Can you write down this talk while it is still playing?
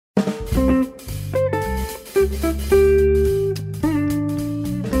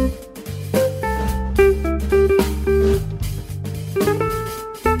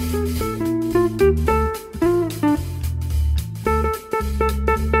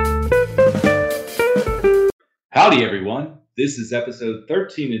Howdy, everyone. This is episode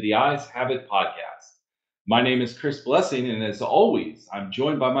 13 of the Eyes Have It podcast. My name is Chris Blessing, and as always, I'm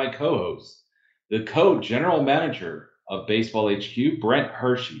joined by my co-host, the co-general manager of Baseball HQ, Brent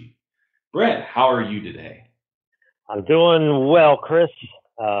Hershey. Brent, how are you today? I'm doing well, Chris.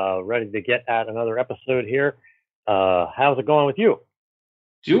 Ready to get at another episode here. How's it going with you?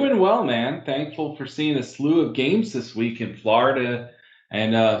 Doing well, man. Thankful for seeing a slew of games this week in Florida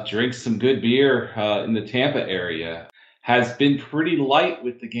and drink some good beer in the Tampa area. Has been pretty light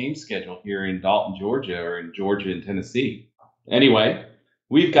with the game schedule here in Dalton, Georgia, or in Georgia and Tennessee. Anyway,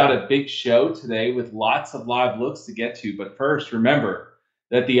 we've got a big show today with lots of live looks to get to. But first, remember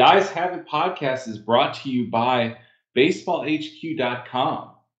that the Eyes Have It podcast is brought to you by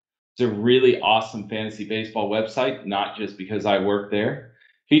BaseballHQ.com. It's a really awesome fantasy baseball website, not just because I work there,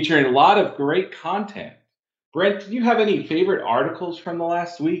 featuring a lot of great content. Brent, do you have any favorite articles from the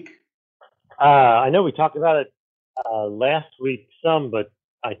last week? I know we talked about it last week some, but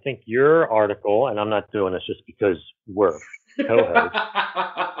I think your article, and I'm not doing this just because we're co-hosts,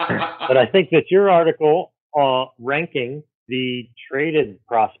 but I think that your article ranking the traded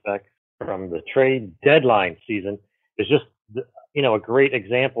prospects from the trade deadline season is just, a great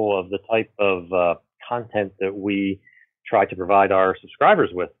example of the type of content that we try to provide our subscribers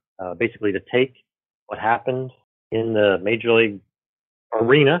with, basically to take what happened in the major league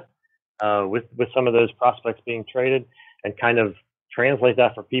arena with some of those prospects being traded and kind of translate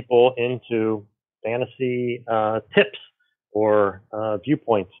that for people into fantasy tips or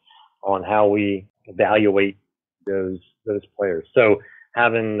viewpoints on how we evaluate those players. So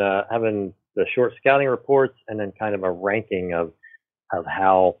having the short scouting reports and then kind of a ranking of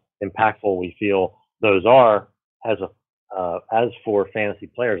how impactful we feel those are as for fantasy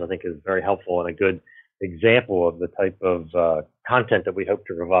players, I think is very helpful and a good example of the type of content that we hope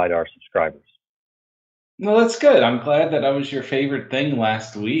to provide our subscribers. No, that's good. I'm glad that was your favorite thing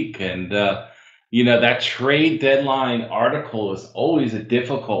last week. And, that trade deadline article is always a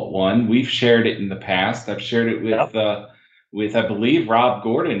difficult one. We've shared it in the past. I've shared it with I believe, Rob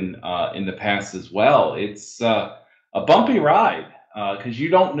Gordon in the past as well. It's a bumpy ride because you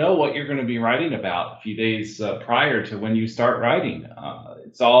don't know what you're going to be writing about a few days prior to when you start writing.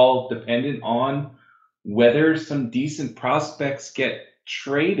 It's all dependent on whether some decent prospects get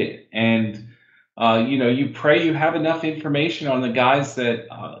traded. And, you pray you have enough information on the guys that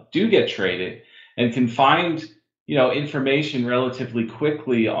do get traded and can find, information relatively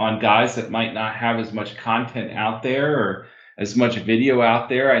quickly on guys that might not have as much content out there or as much video out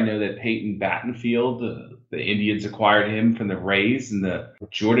there. I know that Peyton Battenfield, the Indians acquired him from the Rays in the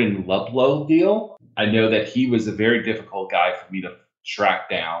Jordan Westburg deal. I know that he was a very difficult guy for me to track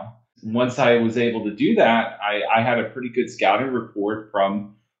down. Once I was able to do that, I had a pretty good scouting report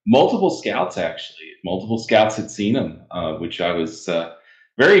from multiple scouts, actually. Multiple scouts had seen him, which I was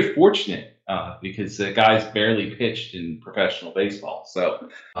very fortunate because the guy's barely pitched in professional baseball. So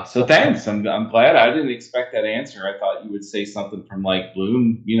thanks. I'm glad. I didn't expect that answer. I thought you would say something from like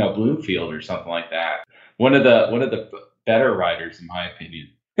Bloomfield or something like that. One of the better writers, in my opinion.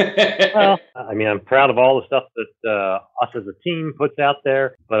 Well, I'm proud of all the stuff that us as a team puts out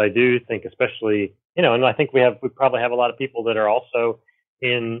there, but I do think especially, and I think we probably have a lot of people that are also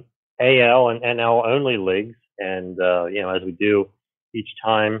in AL and NL only leagues. And, as we do each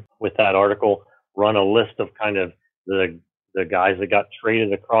time with that article, run a list of kind of the guys that got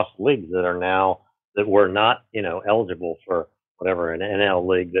traded across leagues that were not, eligible for whatever an NL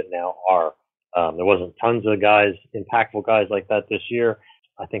league that now are. There wasn't tons of guys, impactful guys like that this year.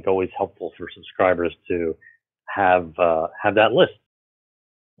 I think always helpful for subscribers to have that list.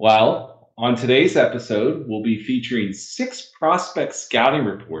 Well, on today's episode, we'll be featuring 6 prospect scouting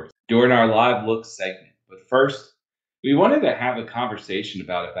reports during our live look segment. But first, we wanted to have a conversation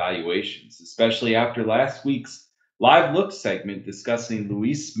about evaluations, especially after last week's live look segment discussing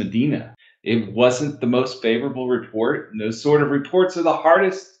Luis Medina. It wasn't the most favorable report, and those sort of reports are the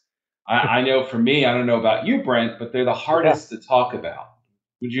hardest. I know for me, I don't know about you, Brent, but they're the hardest to talk about.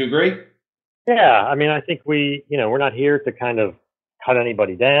 Would you agree? Yeah, I think we're not here to kind of cut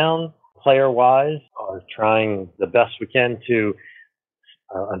anybody down player-wise, or trying the best we can to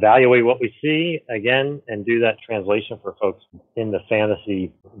evaluate what we see again and do that translation for folks in the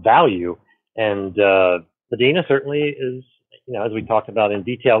fantasy value. And Medina certainly is, as we talked about in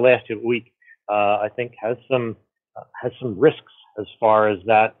detail last week, I think has some risks as far as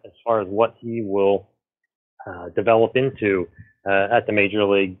what he will develop into at the major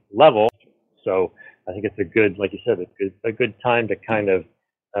league level. So I think it's a good, like you said, a good time to kind of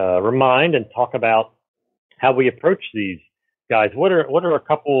remind and talk about how we approach these guys. What are a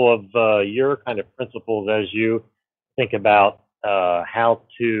couple of your kind of principles as you think about how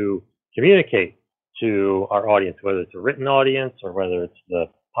to communicate to our audience, whether it's a written audience or whether it's the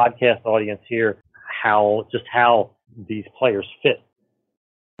podcast audience here, how these players fit?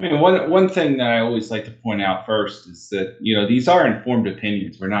 I mean, one thing that I always like to point out first is that, these are informed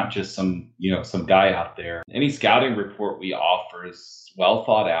opinions. We're not just some guy out there. Any scouting report we offer is well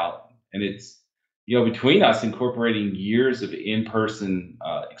thought out, and it's, between us incorporating years of in-person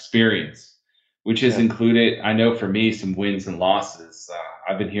experience, which has included, I know for me, some wins and losses.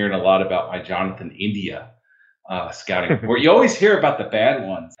 I've been hearing a lot about my Jonathan India scouting report. You always hear about the bad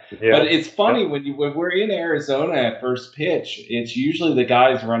ones, but it's funny when we're in Arizona at first pitch, it's usually the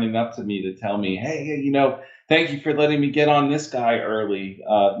guys running up to me to tell me, "Hey, thank you for letting me get on this guy early."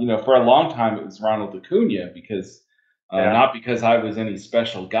 For a long time it was Ronald Acuna because not because I was any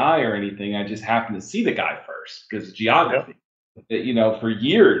special guy or anything. I just happened to see the guy first because of geography. For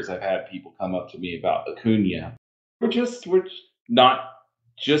years I've had people come up to me about Acuna. We're not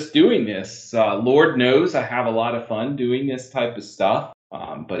just doing this. Lord knows I have a lot of fun doing this type of stuff.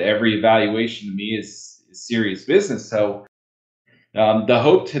 But every evaluation to me is serious business. So the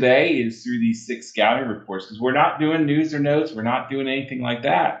hope today is through these 6 scouting reports, because we're not doing news or notes. We're not doing anything like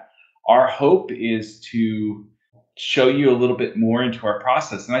that. Our hope is to show you a little bit more into our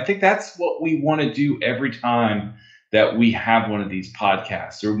process. And I think that's what we want to do every time that we have one of these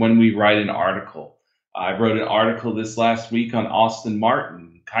podcasts or when we write an article. I wrote an article this last week on Austin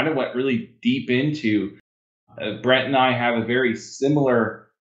Martin, kind of went really deep into Brent and I have a very similar,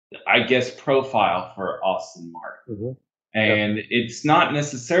 I guess, profile for Austin Martin. Mm-hmm. And it's not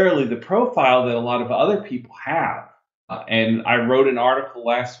necessarily the profile that a lot of other people have. And I wrote an article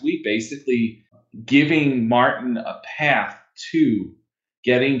last week basically giving Martin a path to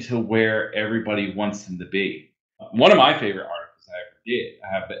getting to where everybody wants him to be. One of my favorite articles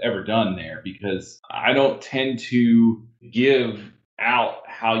I have ever done there, because I don't tend to give out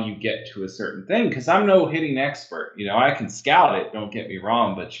how you get to a certain thing, because I'm no hitting expert. I can scout it, don't get me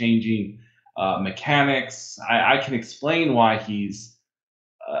wrong, but changing mechanics, I can explain why he's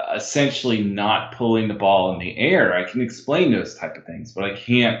essentially not pulling the ball in the air. I can explain those type of things, but I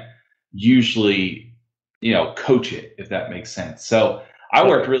can't usually, coach it, if that makes sense. So I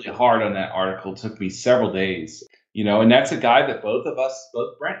worked really hard on that article. It took me several days, and that's a guy that both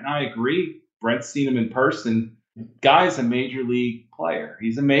Brent and I agree. Brent's seen him in person. Guy's a major league player.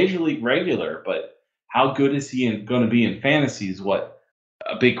 He's a major league regular, but how good is he going to be in fantasy is what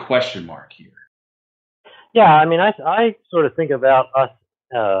a big question mark here. Yeah, I mean, I sort of think about us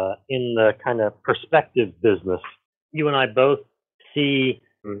in the kind of perspective business. You and I both see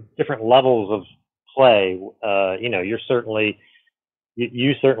different levels of play. You certainly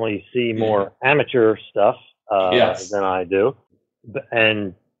see more amateur stuff than I do,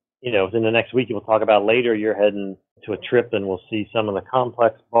 and within the next week, we'll talk about later, you're heading to a trip and we'll see some of the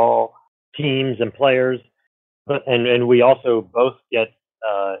complex ball teams and players. And we also both get,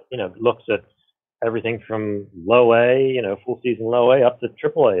 looks at everything from low A, full season low A up to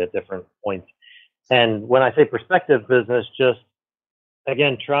triple A at different points. And when I say perspective business, just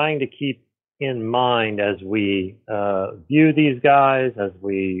again, trying to keep in mind as we view these guys, as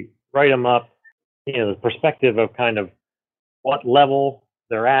we write them up, the perspective of kind of what level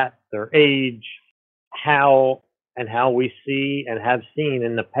they're at, their age, how we see and have seen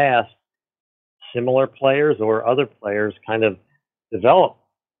in the past similar players or other players kind of develop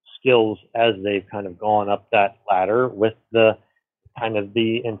skills as they've kind of gone up that ladder, with the kind of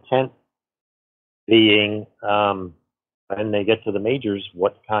the intent being when they get to the majors,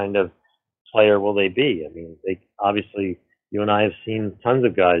 what kind of player will they be? I mean, they obviously, you and I have seen tons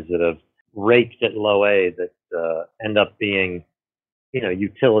of guys that have raked at low A that end up being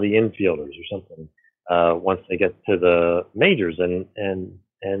utility infielders or something once they get to the majors,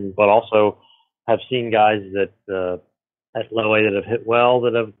 but also have seen guys that at low A that have hit well,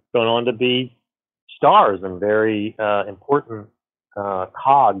 that have gone on to be stars and very important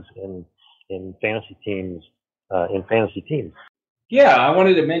cogs in fantasy teams. Yeah, I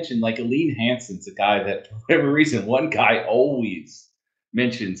wanted to mention, like, Aline Hansen's a guy that, for whatever reason, one guy always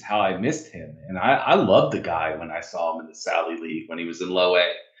mentions how I missed him. And I loved the guy when I saw him in the Sally League when he was in low A.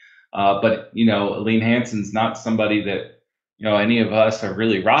 But, Aline Hansen's not somebody that, any of us are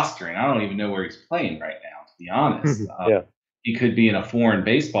really rostering. I don't even know where he's playing right now, to be honest. He could be in a foreign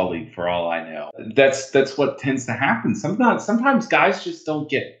baseball league for all I know. That's what tends to happen. Sometimes guys just don't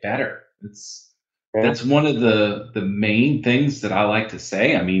get better. Okay. that's one of the main things that I like to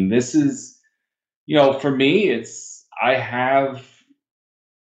say. I mean, this is, for me, it's I have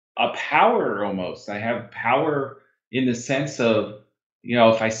a power almost. I have power in the sense of,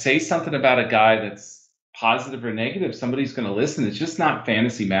 if I say something about a guy that's positive or negative, somebody's going to listen. It's just not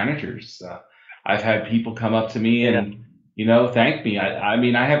fantasy managers. I've had people come up to me Yeah. and, thank me. I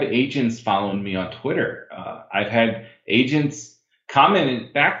mean, I have agents following me on Twitter. I've had agents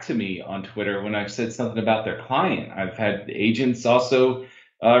comment back to me on Twitter when I've said something about their client. I've had agents also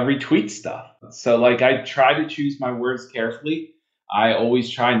retweet stuff. So, like, I try to choose my words carefully. I always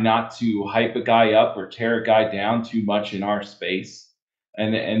try not to hype a guy up or tear a guy down too much in our space.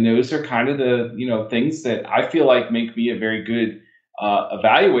 And those are kind of the, things that I feel like make me a very good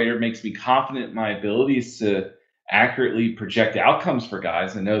evaluator, makes me confident in my abilities to accurately project outcomes for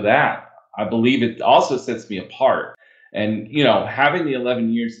guys. I know that. I believe it also sets me apart. And, having the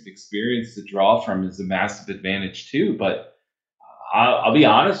 11 years of experience to draw from is a massive advantage too. But I'll be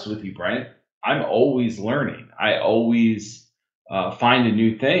honest with you, Brent. I'm always learning. I always find a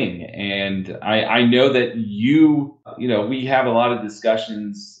new thing, and I know that we have a lot of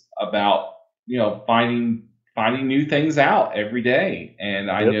discussions about finding new things out every day,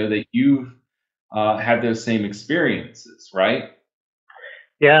 and I Yep. know that you've had those same experiences, right?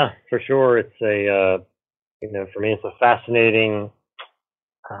 Yeah, for sure. It's for me, it's a fascinating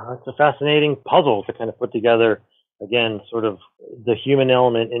puzzle to kind of put together. Again, sort of the human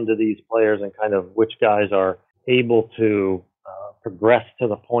element into these players and kind of which guys are able to progress to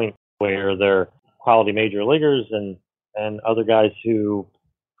the point where they're quality major leaguers and other guys who,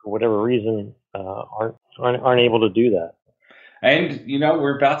 for whatever reason, aren't able to do that. And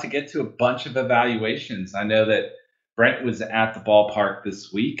we're about to get to a bunch of evaluations. I know that Brent was at the ballpark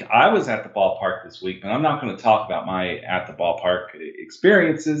this week. I was at the ballpark this week, but I'm not going to talk about my at the ballpark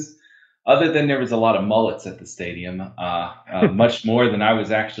experiences, other than there was a lot of mullets at the stadium, much more than I was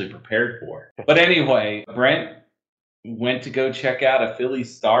actually prepared for. But anyway, Brent went to go check out a Philly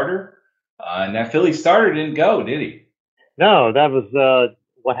starter, and that Philly starter didn't go, did he? No, that was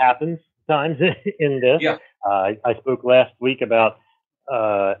what happens times in this. Yeah. I spoke last week about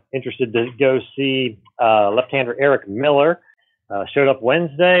interested to go see left-hander Eric Miller. Showed up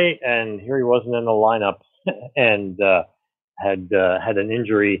Wednesday, and here he wasn't in the lineup, and had an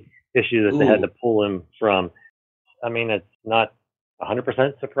injury issue that they had to pull him from. I mean, it's not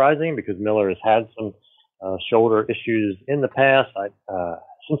 100% surprising because Miller has had some shoulder issues in the past.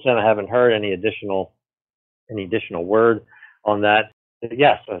 Since then, I haven't heard any additional word on that.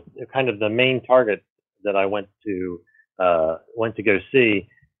 Yes, kind of the main target that I went to go see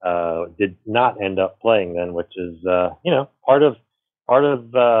did not end up playing then, which is part of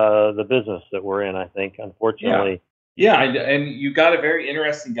the business that we're in. I think, unfortunately. Yeah, and you got a very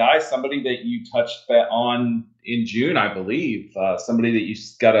interesting guy, somebody that you touched on in June, I believe, somebody that you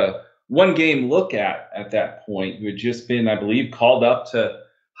got a one-game look at that point, who had just been, I believe, called up to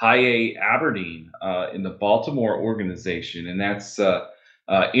High A Aberdeen in the Baltimore organization, and that's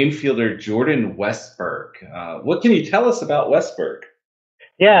infielder Jordan Westburg. What can you tell us about Westburg?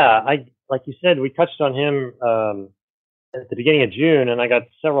 Yeah, like you said, we touched on him at the beginning of June, and I got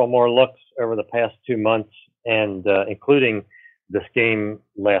several more looks over the past 2 months, and including this game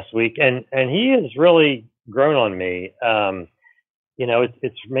last week, and he has really grown on me.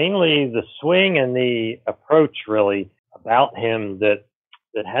 It's mainly the swing and the approach really about him that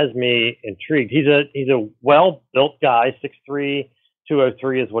has me intrigued. He's a well-built guy, 6'3",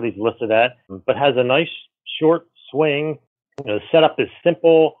 203 is what he's listed at, but has a nice short swing. The setup is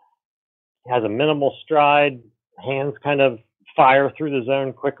simple. Has a minimal stride. Hands kind of fire through the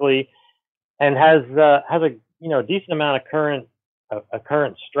zone quickly, and has a decent amount of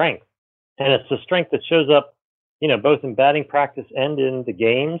current strength. And it's a strength that shows up, both in batting practice and in the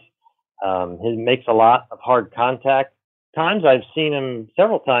games. He makes a lot of hard contact. I've seen him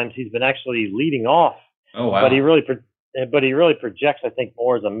several times. He's been actually leading off. Oh wow! But he really projects, I think,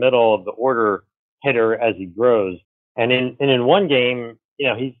 more as a middle of the order hitter as he grows. And in one game,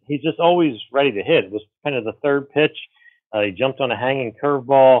 he's just always ready to hit. It was kind of the third pitch. He jumped on a hanging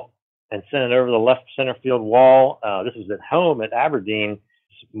curveball and sent it over the left center field wall. This was at home at Aberdeen,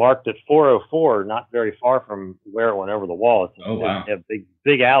 marked at 404, not very far from where it went over the wall. Wow! They have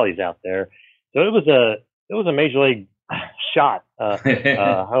big alleys out there. So it was a major league shot,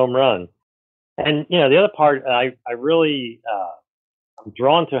 home run. And the other part, I really I'm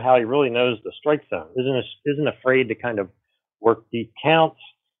drawn to how he really knows the strike zone. Isn't afraid to kind of work deep counts.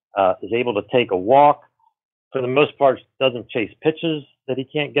 Is able to take a walk. For the most part, doesn't chase pitches that he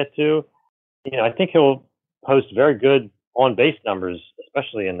can't get to. I think he'll post very good on base numbers,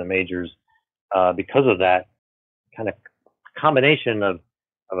 especially in the majors. because of that kind of combination of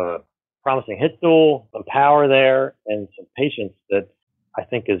a promising hit tool, some power there, and some patience that I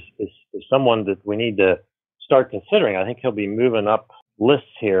think is someone that we need to start considering. I think he'll be moving up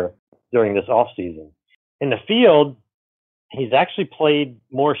lists here during this offseason. In the field, he's actually played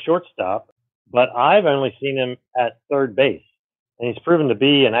more shortstop, but I've only seen him at third base. And he's proven to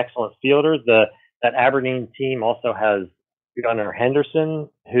be an excellent fielder. That Aberdeen team also has Gunnar Henderson,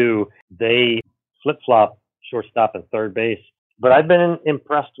 who they flip-flop shortstop and third base. But I've been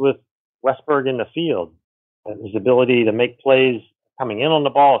impressed with Westburg in the field. His ability to make plays coming in on the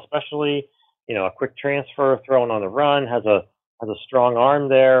ball, especially, a quick transfer, throwing on the run, has a strong arm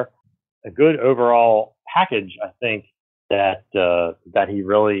there. A good overall package, I think, that he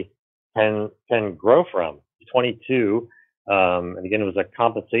really can grow from. 22, and again, it was a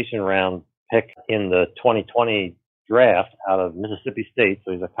compensation round pick in the 2020 draft out of Mississippi State,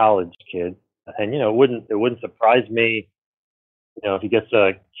 so he's a college kid. And it wouldn't surprise me, if he gets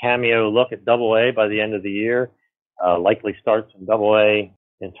a cameo look at Double-A by the end of the year. Likely starts in Double-A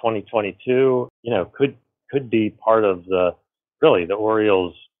in 2022. Could be part of the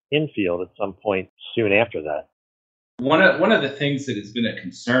Orioles infield at some point soon after that. One of the things that has been a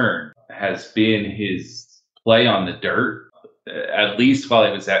concern has been his play on the dirt. At least while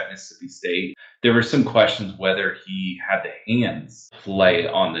he was at Mississippi State, there were some questions whether he had the hands to play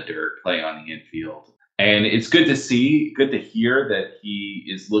on the dirt, play on the infield. And it's good to hear that he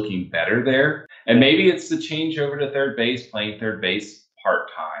is looking better there. And maybe it's the change over to third base, playing third base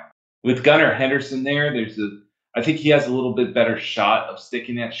part-time. With Gunnar Henderson there, I think he has a little bit better shot of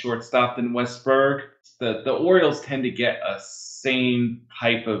sticking at shortstop than Westburg. The Orioles tend to get a same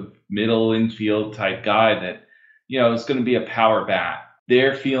type of middle infield type guy that, is going to be a power bat.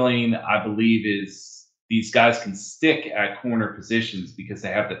 Their feeling, I believe, is these guys can stick at corner positions because they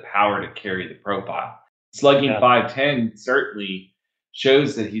have the power to carry the profile. Slugging 510 certainly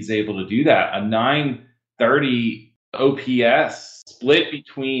shows that he's able to do that. A 930 OPS split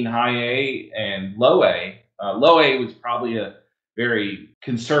between high A and low A. Low A was probably a very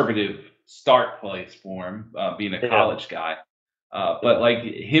conservative start place for him, being a college guy. But like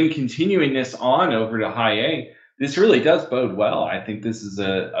him continuing this on over to high A, this really does bode well. I think this is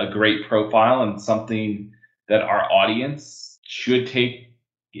a great profile and something that our audience should take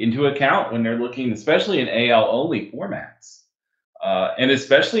into account when they're looking, especially in AL only formats, and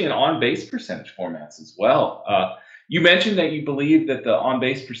especially in on-base percentage formats as well. You mentioned that you believe that the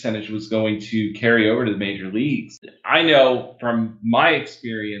on-base percentage was going to carry over to the major leagues. I know from my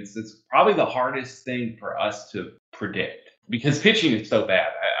experience, it's probably the hardest thing for us to predict because pitching is so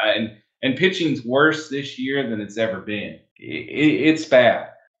bad. And pitching's worse this year than it's ever been. It's bad.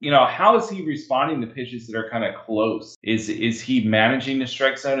 How is he responding to pitches that are kind of close? Is he managing the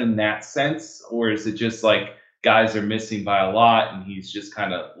strike zone in that sense? Or is it just like guys are missing by a lot and he's just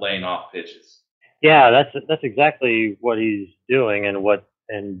kind of laying off pitches? Yeah, that's exactly what he's doing, and what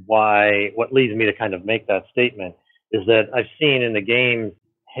leads me to kind of make that statement is that I've seen in the game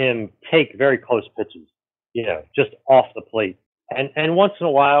him take very close pitches, just off the plate. And once in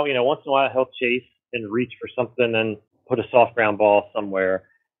a while he'll chase and reach for something and put a soft ground ball somewhere.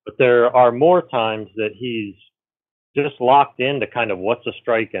 But there are more times that he's just locked into kind of what's a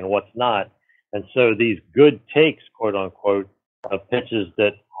strike and what's not. And so these good takes, quote unquote, of pitches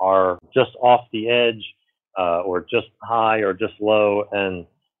that are just off the edge, or just high or just low and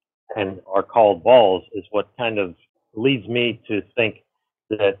are called balls is what kind of leads me to think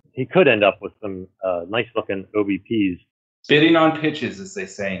that he could end up with some nice looking OBPs. Spitting on pitches, as they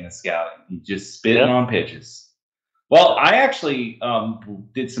say in the scouting. He just spitting on pitches. Well, I actually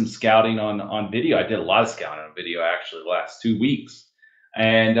did some scouting on video. I did a lot of scouting on video, actually, the last 2 weeks.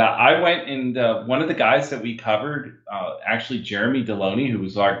 And I went and one of the guys that we covered, actually Jeremy Deloney, who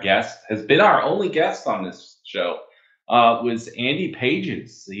was our guest, has been our only guest on this show, was Andy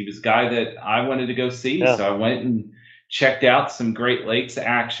Pages. He was a guy that I wanted to go see. Yeah. So I went and checked out some Great Lakes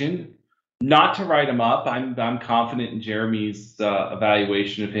action. Not to write him up. I'm confident in Jeremy's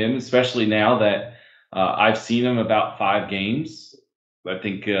evaluation of him, especially now that I've seen him about 5 games. I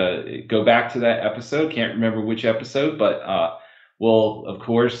think go back to that episode. Can't remember which episode, but we'll, of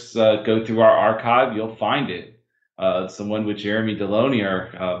course, go through our archive. You'll find it. Someone with Jeremy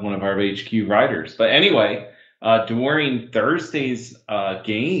Deloney, one of our HQ writers. But anyway, during Thursday's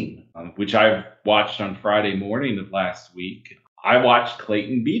game, which I watched on Friday morning of last week, I watched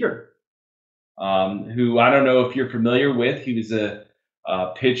Clayton Beeter. Who I don't know if you're familiar with. He was a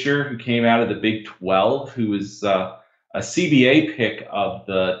pitcher who came out of the Big 12, who was a CBA pick of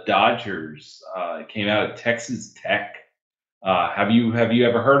the Dodgers. Came out of Texas Tech. Have you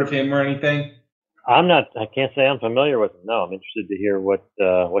ever heard of him or anything? I can't say I'm familiar with him. No, I'm interested to hear what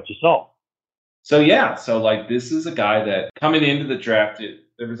you saw. So yeah, so like this is a guy that coming into the draft,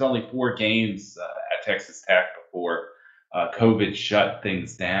 there was only 4 games at Texas Tech before COVID shut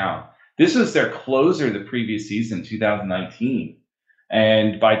things down. This was their closer the previous season, 2019,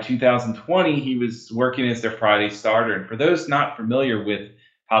 and by 2020 he was working as their Friday starter. And for those not familiar with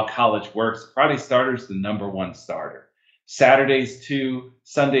how college works, Friday starter is the #1 starter. Saturdays 2,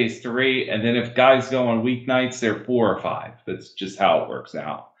 Sundays 3, and then if guys go on weeknights, they're 4 or 5. That's just how it works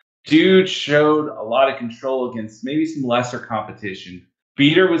out. Dude showed a lot of control against maybe some lesser competition.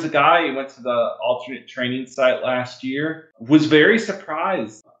 Beeter was a guy who went to the alternate training site last year. Was very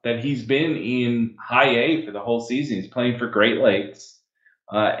surprised that he's been in high A for the whole season. He's playing for Great Lakes.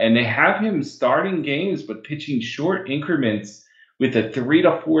 And they have him starting games, but pitching short increments with a 3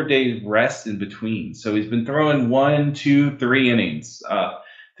 to 4 day rest in between. So he's been throwing 1, 2, 3 innings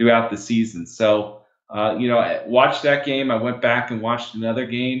throughout the season. So I watched that game. I went back and watched another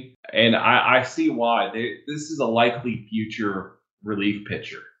game, and I see why. This is a likely future relief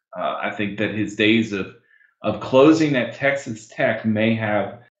pitcher. I think that his days of closing at Texas Tech may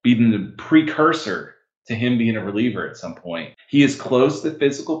have been the precursor to him being a reliever at some point. He is close to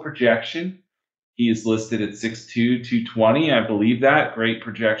physical projection. He is listed at 6'2", 220. I believe that. Great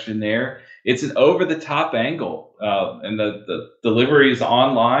projection there. It's an over-the-top angle, and the delivery is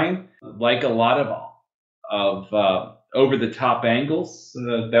online, like a lot of over-the-top angles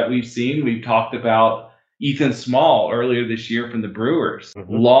that we've seen. We've talked about Ethan Small earlier this year from the Brewers.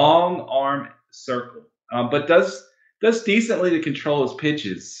 Mm-hmm. Long arm circle, but does decently to control his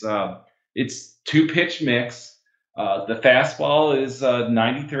pitches. It's 2-pitch mix. The fastball is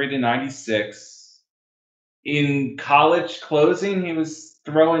 93 to 96. In college closing, he was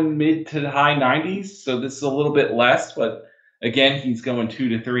throwing mid to high 90s, so this is a little bit less, but again, he's going 2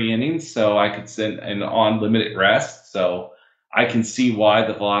 to 3 innings, so I could send an on limited rest. So I can see why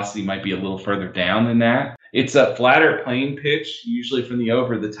the velocity might be a little further down than that. It's a flatter plane pitch, usually from the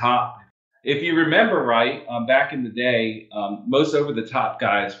over the top. If you remember right, back in the day, most over the top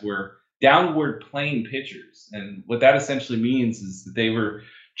guys were downward plane pitchers. And what that essentially means is that they were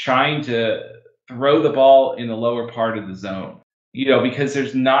trying to throw the ball in the lower part of the zone, because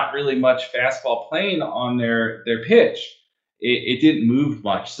there's not really much fastball plane on their pitch. It didn't move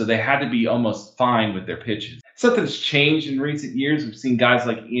much, so they had to be almost fine with their pitches. Something's changed in recent years. We've seen guys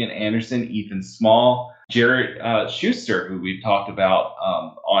like Ian Anderson, Ethan Small, Jared Schuster, who we've talked about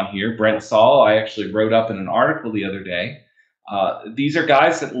on here, Brent Saul. I actually wrote up in an article the other day. These are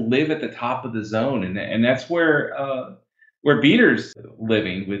guys that live at the top of the zone, and that's where Beeter's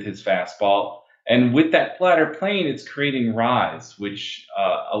living with his fastball. And with that flatter plane, it's creating rise, which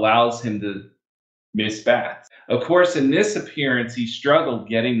allows him to miss bats. Of course, in this appearance, he struggled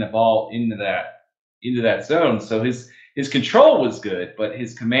getting the ball into that zone. So his control was good, but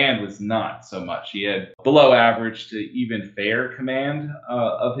his command was not so much. He had below average to even fair command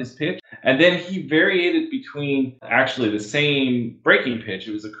of his pitch. And then he variated between actually the same breaking pitch.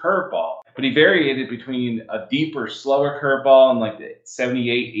 It was a curveball, but he variated between a deeper, slower curveball in like the 78,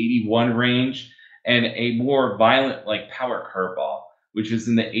 81 range and a more violent, like power curveball, which is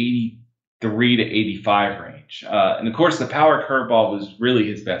in the 83 to 85 range. And of course, the power curveball was really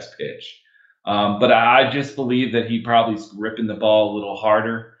his best pitch. But I just believe that he probably is gripping the ball a little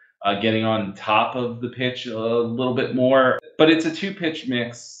harder, getting on top of the pitch a little bit more. But it's a 2-pitch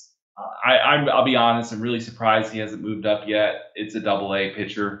mix. I'll be honest, I'm really surprised he hasn't moved up yet. It's a AA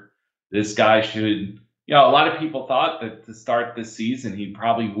pitcher. This guy should, a lot of people thought that to start this season, he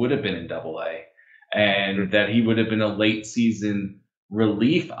probably would have been in AA and that he would have been a late season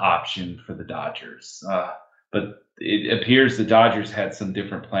relief option for the Dodgers. But it appears the Dodgers had some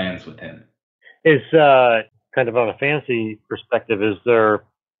different plans with him. Is kind of on a fantasy perspective, is there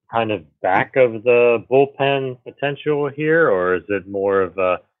kind of back of the bullpen potential here, or is it more of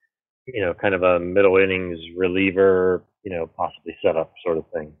a, kind of a middle innings reliever, possibly setup sort of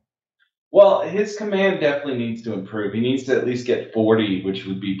thing? Well, his command definitely needs to improve. He needs to at least get 40, which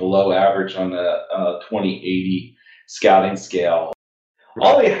would be below average on the 2080 scouting scale.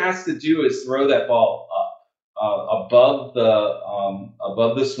 All he has to do is throw that ball up above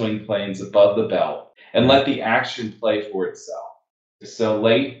the swing planes, above the belt, and let the action play for itself. So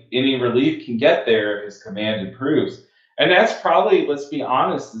late inning relief can get there if his command improves. And that's probably, let's be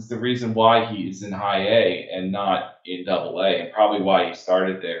honest, is the reason why he's in high A and not in AA, and probably why he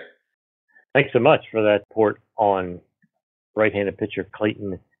started there. Thanks so much for that report on right-handed pitcher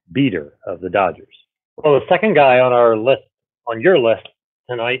Clayton Beeter of the Dodgers. Well, the second guy on your list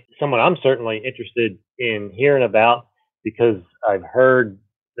tonight, someone I'm certainly interested in hearing about because I've heard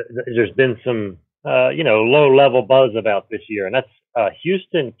there's been some low-level buzz about this year, and that's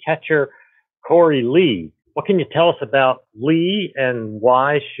Houston catcher Korey Lee. What can you tell us about Lee, and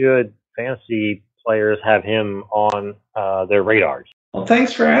why should fantasy players have him on their radars? Well,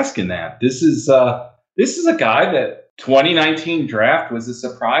 thanks for asking that. This is a guy that 2019 draft was a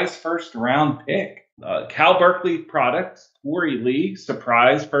surprise first round pick. Cal Berkeley product, Korey Lee,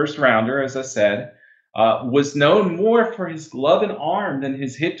 surprise first rounder, as I said, was known more for his glove and arm than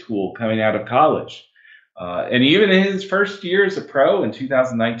his hit tool coming out of college. And even in his first year as a pro in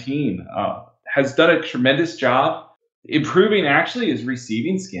 2019, has done a tremendous job improving actually his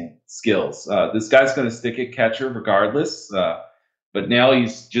receiving skills. This guy's going to stick at catcher regardless. But now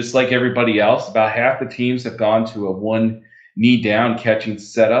he's just like everybody else. About half the teams have gone to a one knee down catching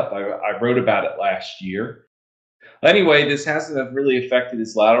setup. I wrote about it last year. Anyway, this hasn't really affected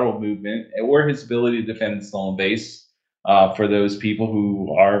his lateral movement or his ability to defend the stolen base for those people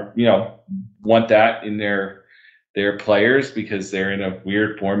who are, want that in their players because they're in a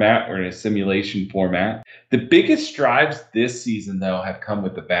weird format or in a simulation format. The biggest strides this season, though, have come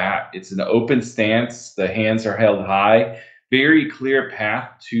with the bat. It's an open stance. The hands are held high. Very clear path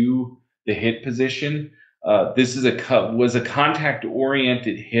to the hit position. This was a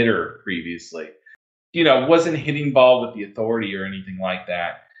contact-oriented hitter previously. Wasn't hitting ball with the authority or anything like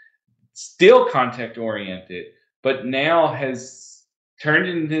that. Still contact-oriented, but now has turned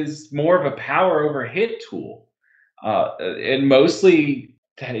into more of a power over hit tool. And mostly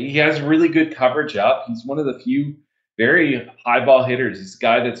he has really good coverage up. He's one of the few very high ball hitters. He's a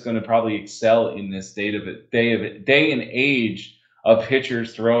guy that's going to probably excel in this day and age of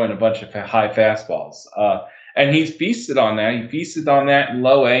pitchers throwing a bunch of high fastballs. And he's feasted on that. He feasted on that in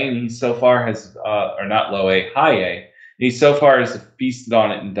low A, and he so far has, or not low A, high A. He so far has feasted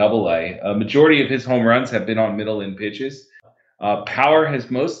on it in double A. A majority of his home runs have been on middle end pitches. Power has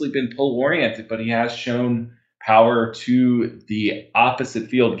mostly been pull oriented, but he has shown power to the opposite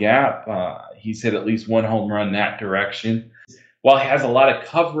field gap. He's hit at least one home run that direction. While he has a lot of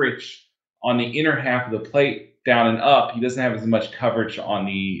coverage on the inner half of the plate down and up, he doesn't have as much coverage on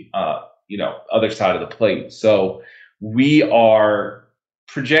the other side of the plate. So we are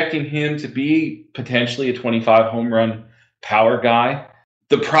projecting him to be potentially a 25 home run power guy.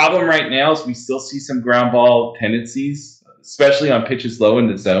 The problem right now is we still see some ground ball tendencies, especially on pitches low in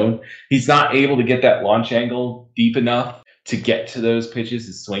the zone. He's not able to get that launch angle deep enough to get to those pitches,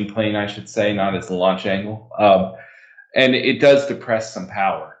 his swing plane, I should say, not as the launch angle. And it does depress some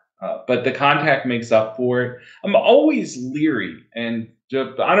power. But the contact makes up for it. I'm always leery. And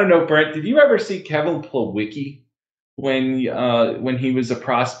I don't know, Brent, did you ever see Kevin Plawecki when he was a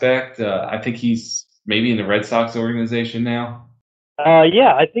prospect? I think he's maybe in the Red Sox organization now.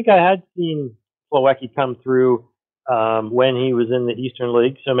 Yeah, I think I had seen Plawecki come through when he was in the Eastern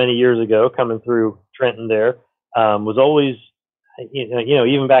League so many years ago, coming through Trenton there. Was always,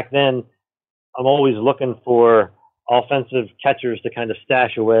 even back then, I'm always looking for offensive catchers to kind of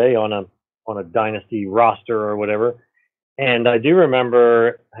stash away on a dynasty roster or whatever. And I do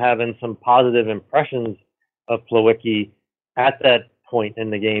remember having some positive impressions of Plawecki at that point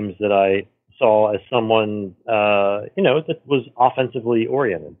in the games that I saw as someone, that was offensively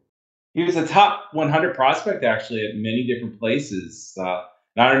oriented. He was a top 100 prospect, actually, at many different places. I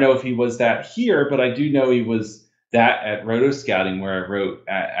don't know if he was that here, but I do know he was that at Roto Scouting, where I wrote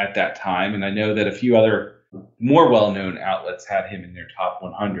at that time. And I know that a few other more well-known outlets had him in their top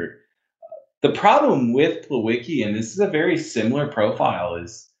 100. The problem with Plawecki, and this is a very similar profile,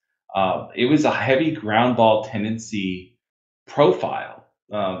 is it was a heavy ground ball tendency profile.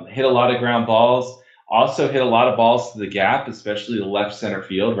 Hit a lot of ground balls. Also hit a lot of balls to the gap, especially the left center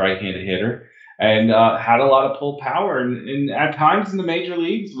field, right-handed hitter, and had a lot of pull power. And at times in the major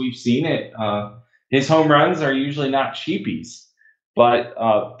leagues, we've seen it. His home runs are usually not cheapies, but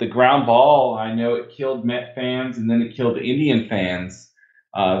the ground ball, I know it killed Met fans and then it killed Indian fans.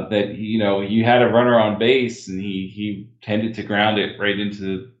 That you had a runner on base and he tended to ground it right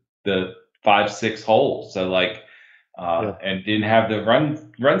into the 5-6 hole. So and didn't have the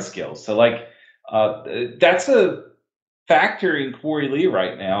run skills. So that's a factor in Korey Lee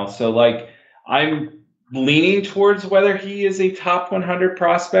right now. So I'm leaning towards whether he is a top 100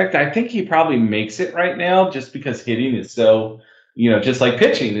 prospect. I think he probably makes it right now just because hitting is so, just like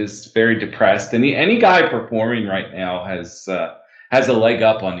pitching is very depressed. And any guy performing right now has a leg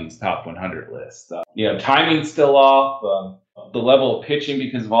up on these top 100 lists. Timing's still off. The level of pitching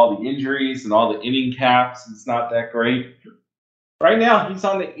because of all the injuries and all the inning caps is not that great. Right now, he's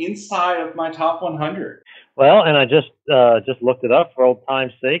on the inside of my top 100. Well, and I just looked it up for old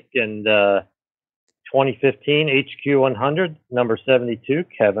time's sake, and 2015 HQ 100, number 72,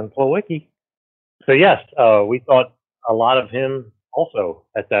 Kevin Plawecki. So yes, we thought a lot of him also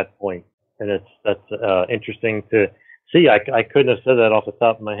at that point, and that's interesting to see. I couldn't have said that off the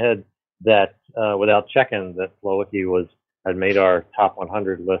top of my head that without checking that Loicky had made our top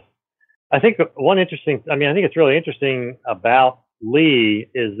 100 list. I think one interesting. I mean, I think it's really interesting about Lee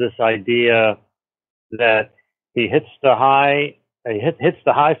is this idea that he hits the high hits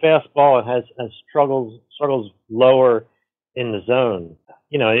the high fastball and has struggles lower in the zone.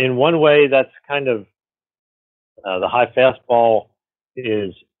 You know, in one way, that's kind of the high fastball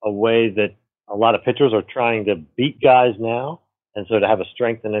is a way that a lot of pitchers are trying to beat guys now, and so to have a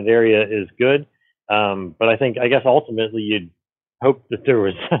strength in that area is good. But I guess ultimately you'd hope that there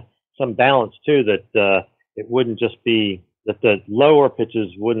was some balance too, that it wouldn't just be that the lower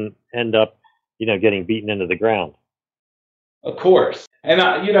pitches wouldn't end up, getting beaten into the ground. Of course. And,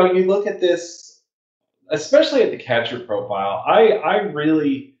 you look at this, especially at the catcher profile, I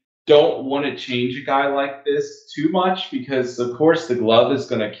really don't want to change a guy like this too much because, of course, the glove is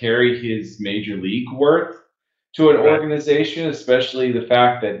going to carry his major league worth to an organization, especially the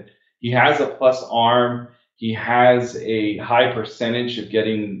fact that he has a plus arm. He has a high percentage of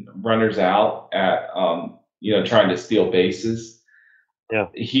getting runners out at, trying to steal bases. Yeah.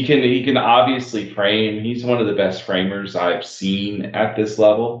 He can obviously frame. He's one of the best framers I've seen at this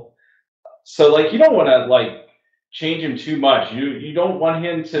level. So you don't want to change him too much. You don't want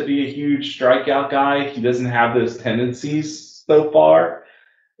him to be a huge strikeout guy. He doesn't have those tendencies so far.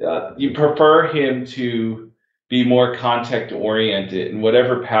 You prefer him to be more contact oriented, and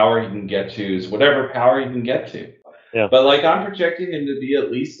whatever power he can get to is whatever power he can get to. Yeah. But I'm projecting him to be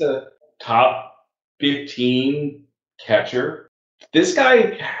at least a top 15 catcher. This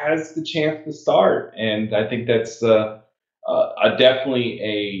guy has the chance to start, and I think that's definitely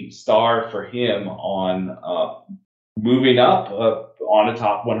a star for him on moving up on a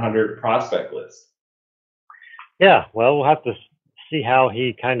top 100 prospect list. Yeah, well, we'll have to see how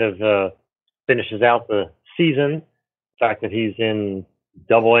he kind of finishes out the season. The fact that he's in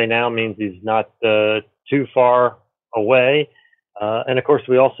Double-A now means he's not too far away. And of course,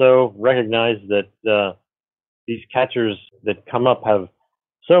 we also recognize that these catchers that come up have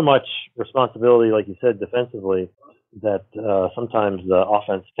so much responsibility, like you said, defensively, that sometimes the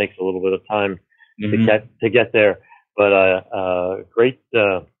offense takes a little bit of time to get there. But great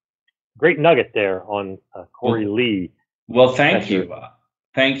nugget there on Korey Lee. Well, thank you.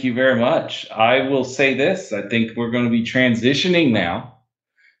 Thank you very much. I will say this. I think we're going to be transitioning now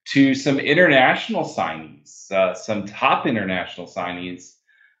to some international signings, some top international signings.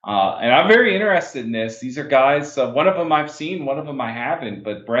 And I'm very interested in this. These are guys, one of them I've seen, one of them I haven't.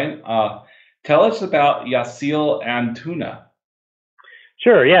 But Brent, tell us about Yasel Antuna.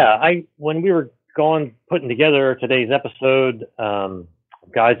 Sure, yeah. When we were putting together today's episode,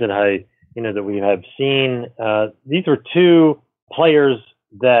 guys that we have seen, these are two players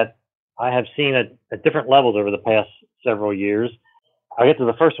that I have seen at different levels over the past several years. I'll get to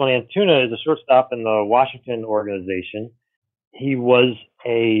the first one. Antuna is a shortstop in the Washington organization. He was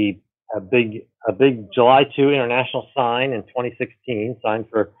a big July 2 international sign in 2016, signed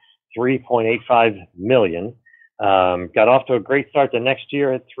for $3.85 million. Got off to a great start the next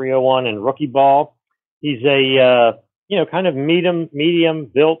year at 301 in rookie ball. He's a kind of medium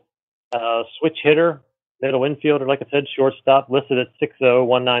built switch hitter, middle infielder, like I said, shortstop, listed at 6'0",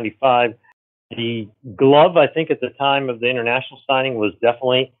 195. The glove, I think, at the time of the international signing was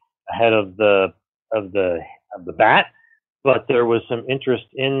definitely ahead of the bat, but there was some interest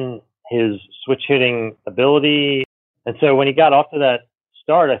in his switch hitting ability, and so when he got off to that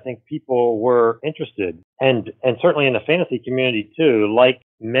start, I think people were interested, and certainly in the fantasy community too. Like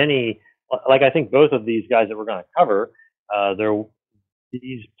I think both of these guys that we're going to cover,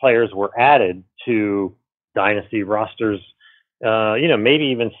 these players were added to dynasty rosters, maybe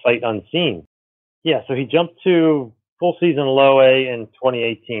even sight unseen. Yeah, so he jumped to full season low A in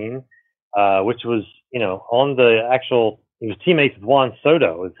 2018, which was, on the actual, he was teammates with Juan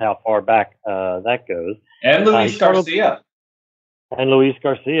Soto is how far back that goes. And Luis Garcia. And Luis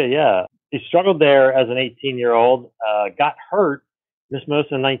Garcia, yeah. He struggled there as an 18-year-old, got hurt, missed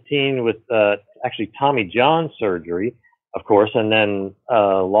most of 19 with actually Tommy John surgery, of course, and then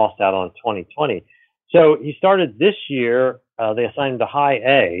lost out on 2020. So he started this year. They assigned him to high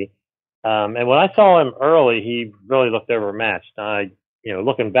A. And when I saw him early, he really looked overmatched.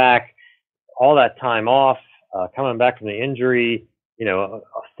 Looking back, all that time off, coming back from the injury, a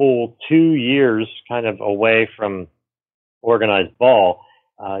full 2 years kind of away from organized ball,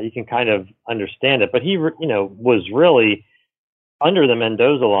 you can kind of understand it. But he, was really under the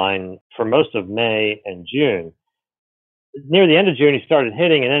Mendoza line for most of May and June. near the end of June, he started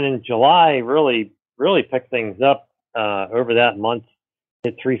hitting, and then in July, really picked things up over that month.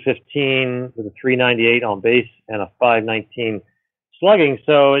 Hit 315 with a 398 on base and a 519 slugging.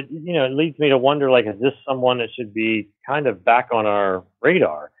 So it leads me to wonder, like, is this someone that should be kind of back on our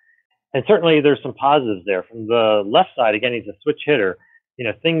radar? And certainly there's some positives there. From the left side, again, he's a switch hitter.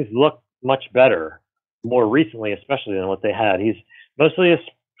 Things look much better more recently, especially than what they had. He's mostly a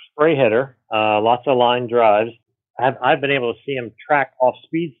spray hitter, lots of line drives. I've been able to see him track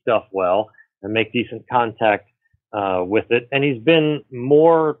off-speed stuff well and make decent contact with it. And he's been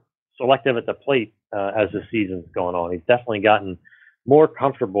more selective at the plate as the season's gone on. He's definitely gotten more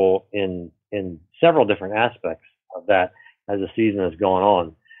comfortable in several different aspects of that as the season has gone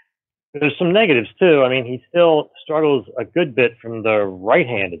on. There's some negatives too. I mean, he still struggles a good bit from the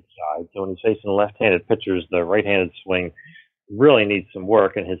right-handed side. So when he's facing left-handed pitchers, the right-handed swing really needs some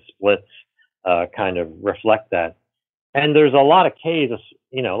work, and his splits kind of reflect that. And there's a lot of Ks,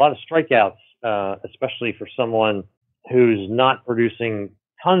 a lot of strikeouts, especially for someone who's not producing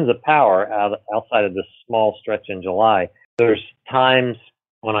tons of power outside of this small stretch in July. There's times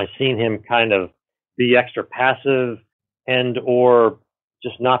when I've seen him kind of be extra passive and or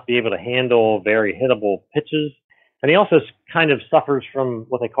just not be able to handle very hittable pitches. And he also kind of suffers from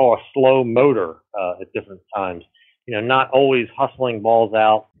what they call a slow motor at different times. Not always hustling balls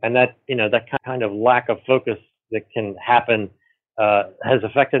out. And that kind of lack of focus that can happen has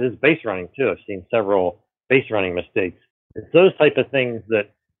affected his base running too. I've seen several base running mistakes. It's those type of things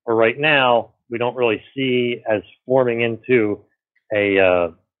that for right now, we don't really see as forming into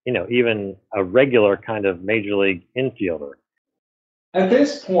a, even a regular kind of major league infielder. At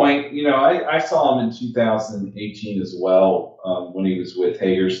this point, I saw him in 2018 as well when he was with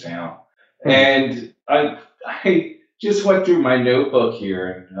Hagerstown. And I just went through my notebook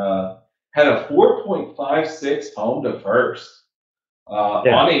here and had a 4.56 home to first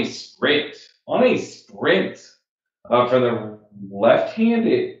on a sprint. From the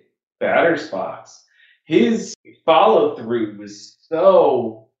left-handed batter's box. His follow-through was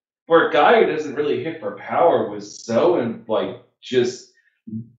so, for a guy who doesn't really hit for power, was so just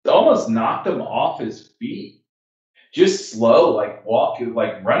almost knocked him off his feet. Just slow, like walking,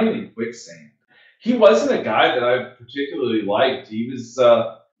 like running in quicksand. He wasn't a guy that I particularly liked. He was,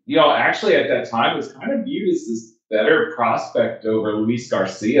 actually at that time was kind of viewed as this better prospect over Luis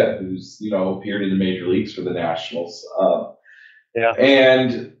Garcia, who's, appeared in the major leagues for the Nationals.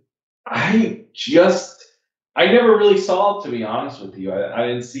 And I never really saw it, to be honest with you. I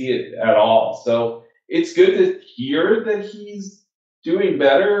didn't see it at all. So it's good to hear that he's doing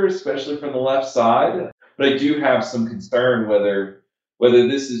better, especially from the left side. But I do have some concern whether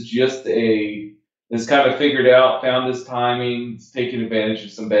this is just this kind of figured out, found his timing, it's taking advantage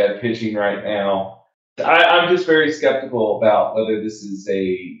of some bad pitching right now. I'm just very skeptical about whether this is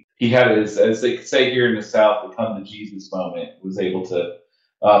he had his, as they say here in the South, the come to Jesus moment, was able to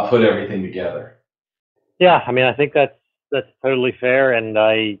put everything together. Yeah, I mean, I think that's totally fair, and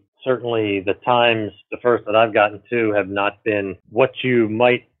I certainly the first that I've gotten to have not been what you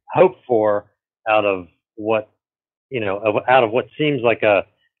might hope for out of what seems like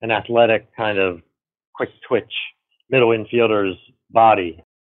an athletic kind of quick twitch middle infielder's body.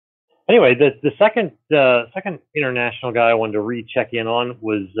 Anyway, the second international guy I wanted to recheck in on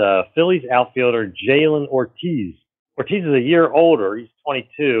was Phillies outfielder Jhailyn Ortiz. Ortiz is a year older. He's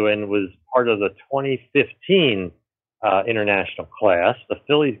 22 and was part of the 2015 international class. The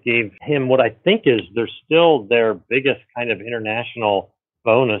Phillies gave him what I think is still their biggest kind of international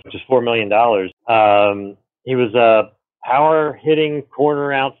bonus, which is $4 million. He was a power hitting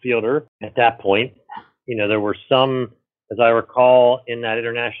corner outfielder at that point. There were some, as I recall, in that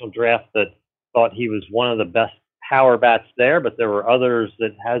international draft that thought he was one of the best power bats there, but there were others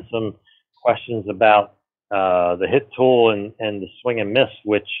that had some questions about the hit tool and the swing and miss,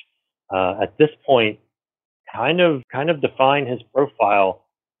 which at this point kind of define his profile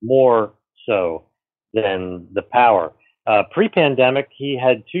more so than the power. Pre-pandemic, he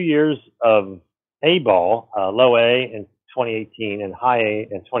had 2 years of A ball, low A in 2018 and high A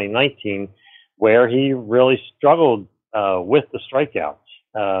in 2019, where he really struggled with the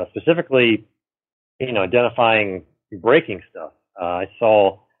strikeouts, specifically, identifying breaking stuff. I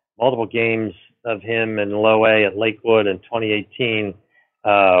saw multiple games of him in low A at Lakewood in 2018,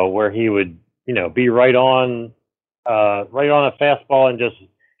 where he would, be right on a fastball and just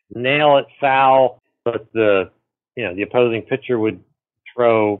nail it foul, but the opposing pitcher would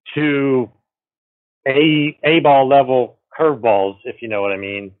throw two A ball level curveballs, if you know what I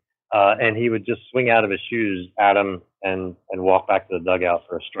mean, and he would just swing out of his shoes at him and walk back to the dugout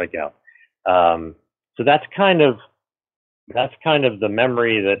for a strikeout. So that's kind of That's kind of the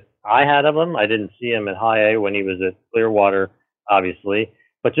memory that I had of him. I didn't see him at high A when he was at Clearwater, obviously,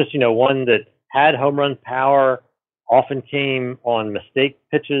 but just, one that had home run power, often came on mistake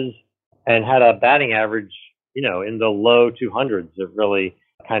pitches, and had a batting average, in the low 200s that really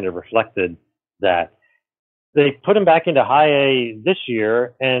kind of reflected that. They put him back into high A this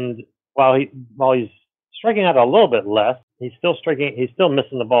year, and while he's striking out a little bit less, he's still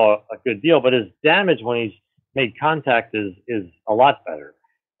missing the ball a good deal, but his damage when he's made contact is a lot better.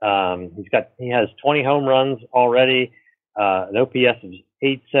 He has 20 home runs already, an OPS of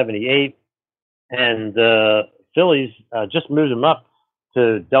 878, and the Phillies just moved him up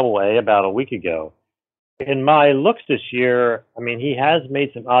to Double A about a week ago. In my looks this year, I mean, he has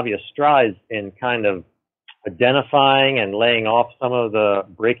made some obvious strides in kind of identifying and laying off some of the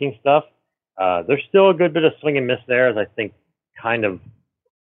breaking stuff. There's still a good bit of swing and miss there, as I think kind of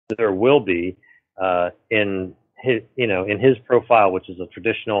there will be in his profile, which is a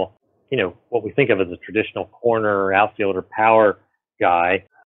traditional, what we think of as a traditional corner outfielder power guy.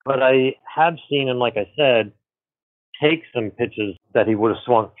 But I have seen him, like I said, take some pitches that he would have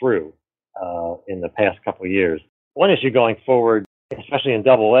swung through in the past couple of years. One issue going forward, especially in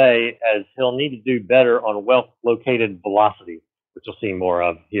Double A, as he'll need to do better on well-located velocity, which we'll see more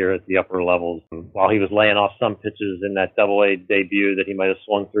of here at the upper levels. While he was laying off some pitches in that Double A debut that he might have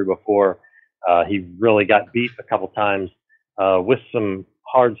swung through before, he really got beat a couple times with some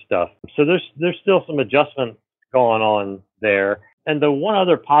hard stuff. So there's still some adjustment going on there. And the one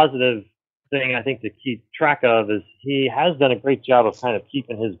other positive thing I think to keep track of is he has done a great job of kind of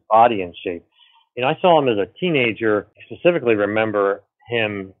keeping his body in shape. I saw him as a teenager. I specifically remember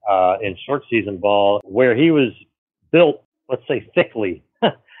him in short season ball where he was built, let's say, thickly,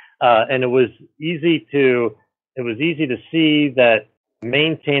 and it was easy to see that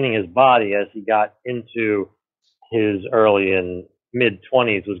maintaining his body as he got into his early and mid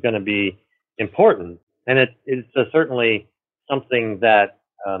 20s was going to be important. And it's certainly something that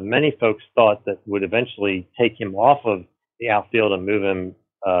many folks thought that would eventually take him off of the outfield and move him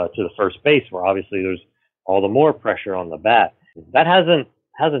to the first base, where obviously there's all the more pressure on the bat. That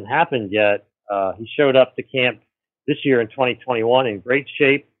hasn't happened yet. He showed up to camp this year in 2021 in great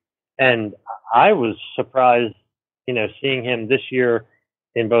shape, and I was surprised, seeing him this year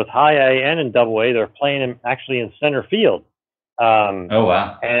in both high A and in Double A. They're playing him actually in center field. Oh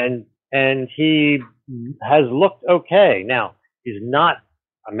wow! And he has looked okay. Now he's not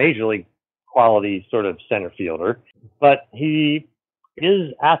a major league quality sort of center fielder, but he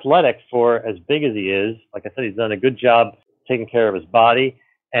is athletic for as big as he is. Like I said, he's done a good job taking care of his body,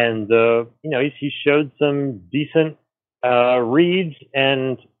 and he showed some decent reads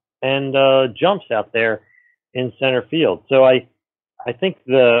and jumps out there in center field. So I think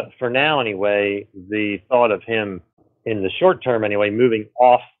for now anyway, the thought of him in the short term anyway, moving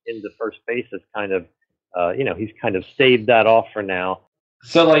off into first base is kind of he's kind of staved that off for now.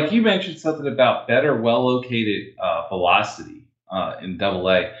 So, like you mentioned something about better, well-located velocity in Double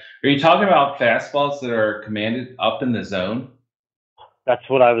A. Are you talking about fastballs that are commanded up in the zone? That's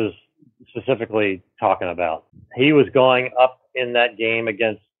what I was specifically talking about. He was going up in that game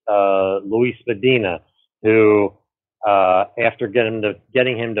against Luis Medina, who after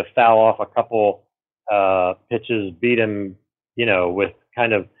getting him to foul off a couple pitches, beat him, with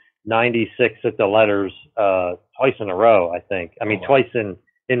kind of 96 at the letters twice in a row, I think. I mean, twice in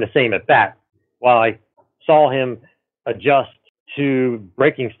the same at bat. While I saw him adjust to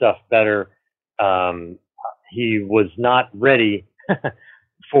breaking stuff better, he was not ready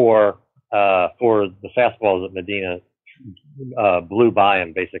for the fastballs that Medina blew by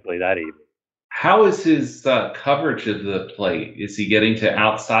him basically that evening. How is his coverage of the plate? Is he getting to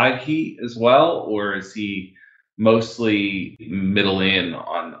outside heat as well, or is he mostly middle in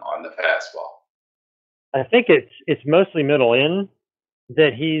on the fastball? I think it's mostly middle in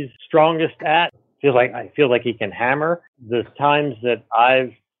that he's strongest at. I feel like he can hammer. The times that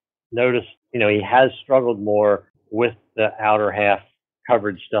I've noticed, he has struggled more with the outer half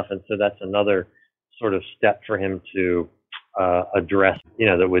coverage stuff, and so that's another sort of step for him to address.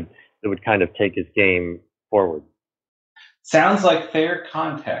 That would kind of take his game forward. Sounds like fair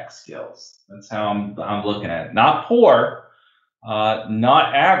contact skills. That's how I'm looking at it. Not poor,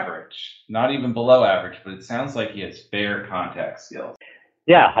 not average, not even below average, but it sounds like he has fair contact skills.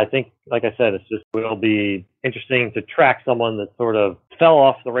 Yeah, I think, like I said, will be interesting to track someone that sort of fell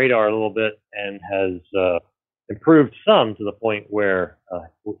off the radar a little bit and has improved some to the point where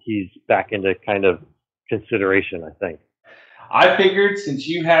he's back into kind of consideration, I think. I figured since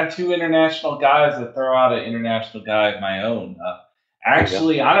you had two international guys, to throw out an international guy of my own.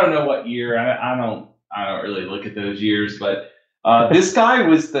 Actually, I don't know what year. I I don't really look at those years, but this guy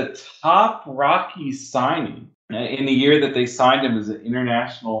was the top Rockies signing in the year that they signed him as an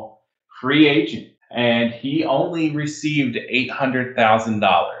international free agent, and he only received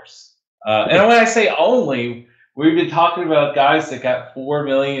 $800,000. And when I say only, we've been talking about guys that got 4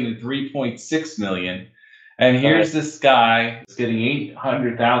 million and 3.6 million, and here's this guy that's getting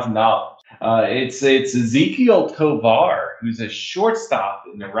 $800,000. It's Ezequiel Tovar, who's a shortstop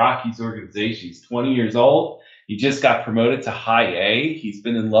in the Rockies organization. He's 20 years old. He just got promoted to high A. He's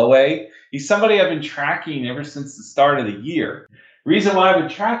been in low A. He's somebody I've been tracking ever since the start of the year. Reason why I've been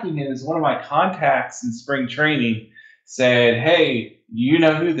tracking him is one of my contacts in spring training said, "Hey, you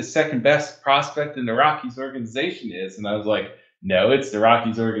know who the second best prospect in the Rockies organization is?" And I was like, "No, it's the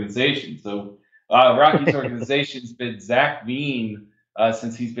Rockies organization." So Rockies organization's been Zach Veen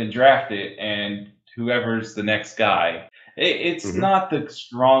since he's been drafted, and whoever's the next guy. It's not the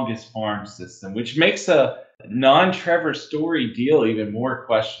strongest farm system, which makes a non-Trevor Story deal even more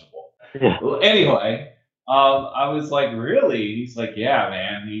questionable. Yeah. Well, anyway, I was like, "Really?" He's like, "Yeah,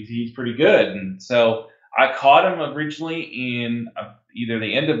 man, he's pretty good." And so I caught him originally in either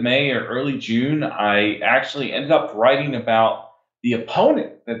the end of May or early June. I actually ended up writing about the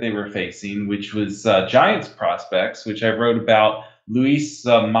opponent that they were facing, which was Giants prospects, which I wrote about Luis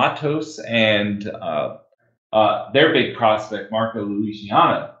Matos and their big prospect, Marco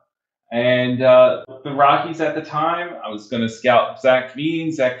Luciano. And the Rockies at the time, I was going to scout Zach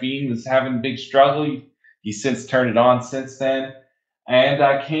Veen. Zach Veen was having a big struggle. He's since turned it on since then. And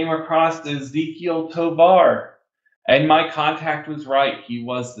I came across Ezequiel Tovar. And my contact was right. He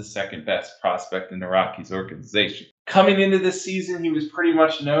was the second best prospect in the Rockies organization. Coming into this season, he was pretty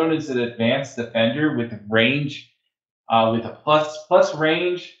much known as an advanced defender with range, with a plus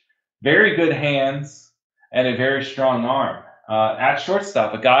range, very good hands, and a very strong arm. At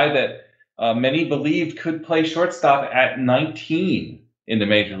shortstop, a guy that many believed could play shortstop at 19 in the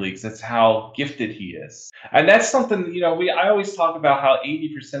major leagues. That's how gifted he is. And that's something, I always talk about how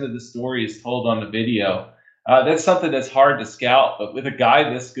 80% of the story is told on the video. That's something that's hard to scout, but with a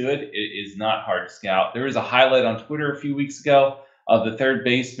guy this good, it is not hard to scout. There was a highlight on Twitter a few weeks ago of the third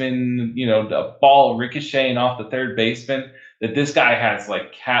baseman, the ball ricocheting off the third baseman, that this guy has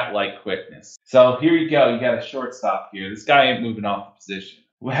like cat-like quickness. So here you go. You got a shortstop here. This guy ain't moving off the position.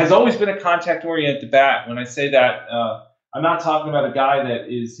 Has always been a contact-oriented bat. When I say that, I'm not talking about a guy that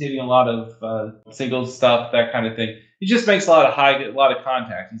is hitting a lot of singles stuff, that kind of thing. He just makes a lot of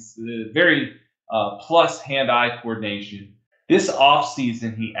contact. He's very plus hand-eye coordination. This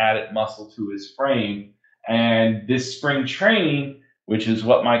offseason, he added muscle to his frame. And this spring training, which is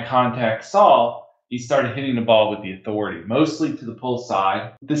what my contact saw, he started hitting the ball with the authority, mostly to the pull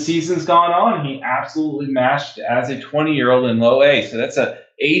side. The season's gone on. He absolutely mashed as a 20-year-old in low A. So that's a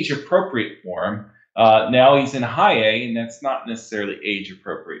age appropriate for him. Now he's in high A, and that's not necessarily age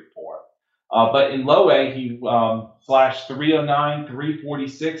appropriate for him. But in low A, he flashed 309,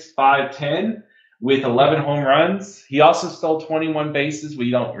 346, 510 with 11 home runs. He also stole 21 bases. We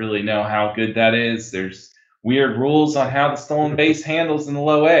don't really know how good that is. There's weird rules on how the stolen base handles in the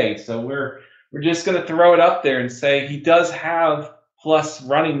low A. So we're just going to throw it up there and say he does have plus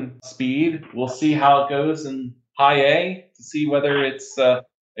running speed. We'll see how it goes in high A to see whether it's a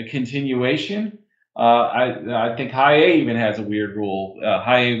continuation. I think high A even has a weird rule.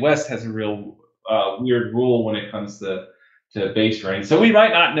 High A West has a real weird rule when it comes to base running. So we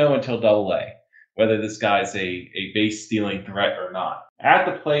might not know until double A whether this guy's a base stealing threat or not. At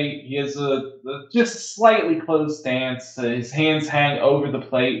the plate, he has a just slightly closed stance. His hands hang over the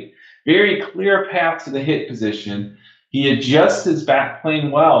plate. Very clear path to the hit position. He adjusts his bat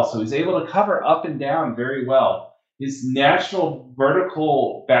plane well, so he's able to cover up and down very well. His natural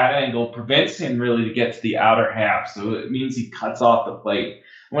vertical bat angle prevents him really to get to the outer half, so it means he cuts off the plate.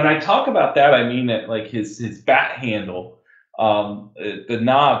 When I talk about that, I mean that like his bat handle, the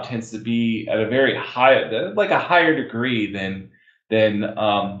knob tends to be at a very high, like a higher degree than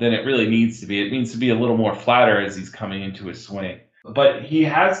it really needs to be. It needs to be a little more flatter as he's coming into his swing. But he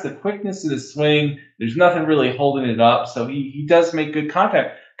has the quickness of the swing. There's nothing really holding it up, so he does make good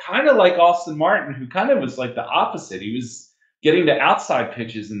contact. Kind of like Austin Martin, who kind of was like the opposite. He was getting the outside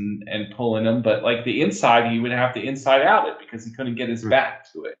pitches and pulling them, but like the inside, he would have to inside out it because he couldn't get his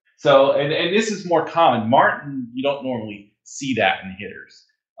back to it. So, and this is more common. Martin, you don't normally see that in hitters.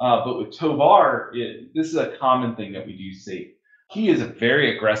 But with Tovar, this is a common thing that we do see. He is a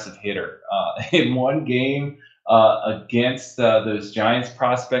very aggressive hitter. In one game against those Giants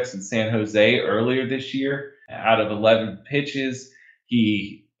prospects in San Jose earlier this year, out of 11 pitches,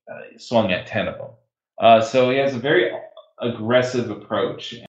 he swung at 10 of them. So he has a very aggressive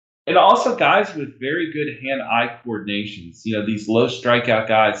approach. And also guys with very good hand-eye coordinations. These low strikeout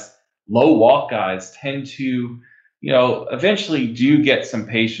guys, low walk guys tend to, eventually do get some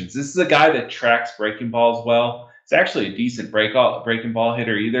patience. This is a guy that tracks breaking balls well. It's actually a decent breaking ball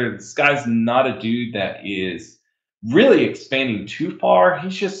hitter either. This guy's not a dude that is really expanding too far.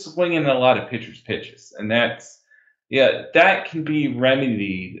 He's just swinging a lot of pitchers' pitches, and that can be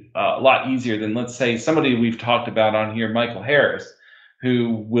remedied a lot easier than, let's say, somebody we've talked about on here, Michael Harris,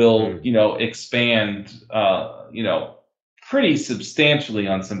 who will, expand, pretty substantially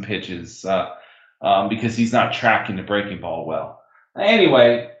on some pitches because he's not tracking the breaking ball well.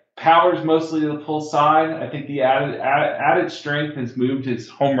 Anyway, power's mostly to the pull side. I think the added strength has moved his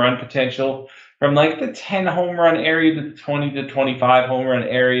home run potential from like the 10 home run area to the 20 to 25 home run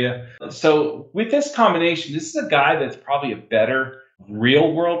area. So with this combination, this is a guy that's probably a better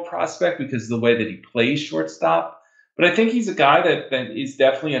real world prospect because of the way that he plays shortstop. But I think he's a guy that is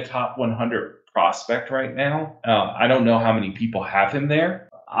definitely a top 100 prospect right now. I don't know how many people have him there.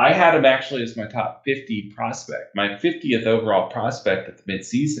 I had him actually as my top 50 prospect, my 50th overall prospect at the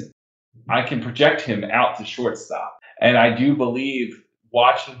midseason. I can project him out to shortstop. And I do believe,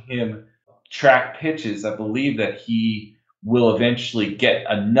 watching him track pitches, I believe that he will eventually get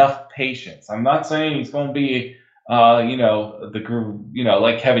enough patience. I'm not saying he's going to be, like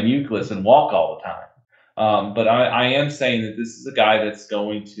Kevin Youkilis and walk all the time. But I am saying that this is a guy that's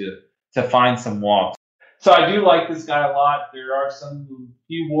going to find some walks. So I do like this guy a lot. There are some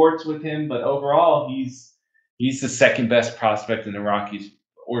few warts with him, but overall he's the second best prospect in the Rockies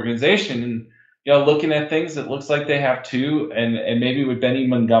organization. And looking at things, it looks like they have two, and maybe with Benny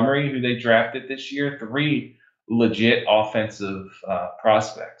Montgomery, who they drafted this year, three legit offensive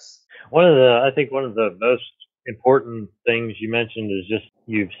prospects. I think one of the most important things you mentioned is just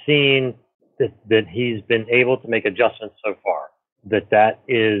you've seen that he's been able to make adjustments so far. That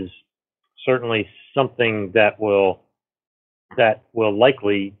is certainly something that will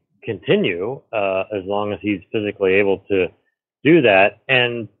likely continue as long as he's physically able to do that.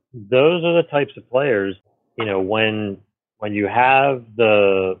 And those are the types of players, when you have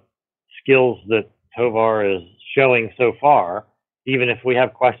the skills that Tovar is showing so far, even if we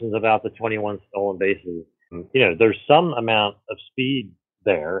have questions about the 21 stolen bases, there's some amount of speed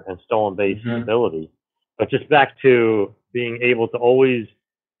there and stolen base ability. But just back to being able to always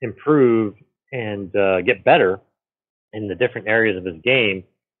improve and get better in the different areas of his game,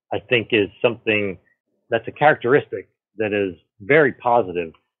 I think is something that's a characteristic that is very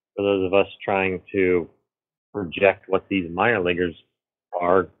positive for those of us trying to project what these minor leaguers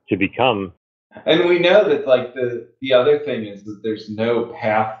are to become. And we know that, like, the other thing is that there's no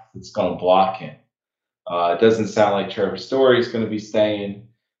path that's going to block him. It doesn't sound like Trevor Story is going to be staying.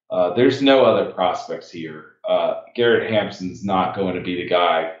 There's no other prospects here. Garrett Hampson's not going to be the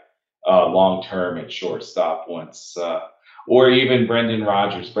guy long term at shortstop once, or even Brendan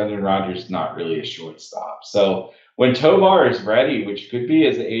Rodgers. Brendan Rodgers is not really a shortstop. So when Tovar is ready, which could be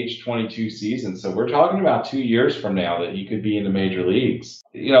his age 22 season, so we're talking about 2 years from now that he could be in the major leagues.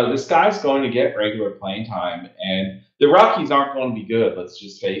 This guy's going to get regular playing time, and the Rockies aren't going to be good. Let's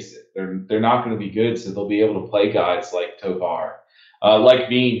just face it; they're not going to be good. So they'll be able to play guys like Tovar, like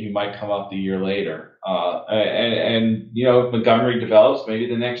Bean, who might come up the year later, and if Montgomery develops, maybe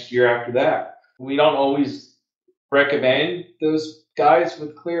the next year after that. We don't always recommend those guys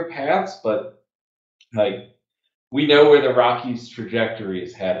with clear paths, but we know where the Rockies' trajectory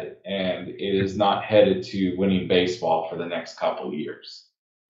is headed, and it is not headed to winning baseball for the next couple of years.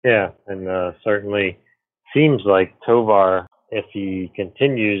 Yeah, and certainly seems like Tovar, if he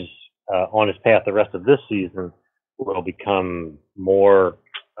continues on his path the rest of this season, will become more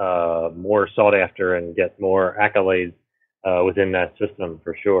sought after and get more accolades within that system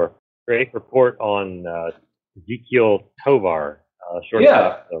for sure. Great report on Ezequiel Tovar,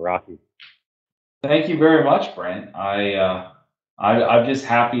 shortstop of the Rockies. Thank you very much, Brent. I'm just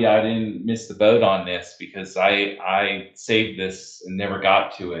happy I didn't miss the boat on this because I saved this and never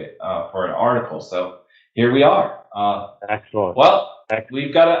got to it for an article. So here we are. Excellent. Well,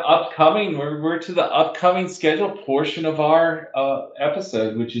 we've got an upcoming. We're to the upcoming scheduled portion of our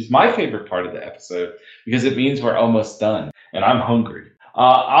episode, which is my favorite part of the episode because it means we're almost done, and I'm hungry.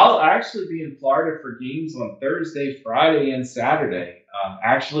 I'll actually be in Florida for games on Thursday, Friday, and Saturday.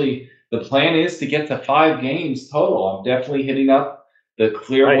 Actually, the plan is to get to 5 games total. I'm definitely hitting up the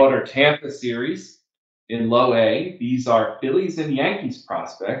Clearwater Tampa series in low A. These are Phillies and Yankees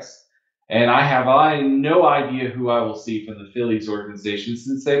prospects. And I have no idea who I will see from the Phillies organization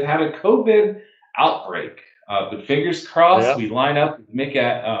since they've had a COVID outbreak. But fingers crossed, we line up with Mick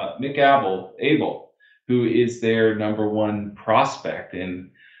Abel, who is their number one prospect.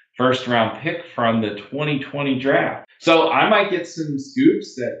 And first-round pick from the 2020 draft. So I might get some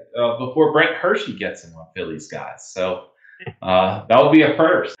scoops that before Brent Hershey gets them on Phillies guys. So that will be a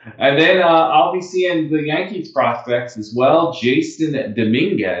first. And then I'll be seeing the Yankees prospects as well. Jason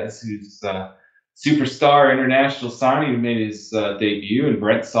Dominguez, who's superstar international signing, who made his debut, and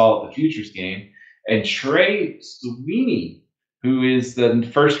Brent saw at the Futures game. And Trey Sweeney, who is the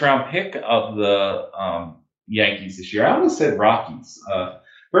first-round pick of the Yankees this year. I almost said Rockies.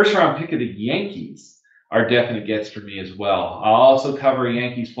 First-round pick of the Yankees are definite gets for me as well. I'll also cover a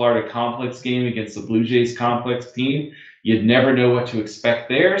Yankees-Florida complex game against the Blue Jays complex team. You'd never know what to expect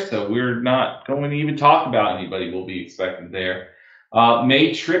there, so we're not going to even talk about anybody we'll be expecting there.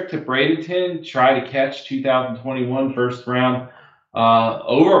 May trip to Bradenton, try to catch 2021 first-round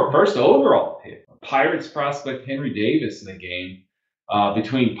first overall pick. Pirates prospect Henry Davis in the game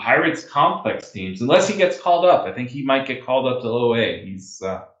between Pirates complex teams, unless he gets called up. I think he might get called up to OA. He's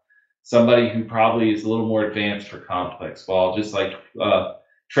somebody who probably is a little more advanced for complex ball, just like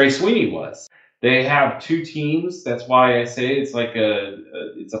Trey Sweeney was. They have two teams. That's why I say it's like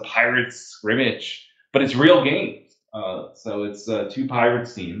it's a Pirates scrimmage, but it's real games. So it's two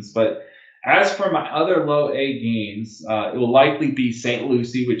Pirates teams. But as for my other low A games, it will likely be St.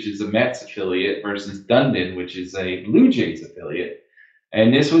 Lucie, which is a Mets affiliate, versus Dundon, which is a Blue Jays affiliate.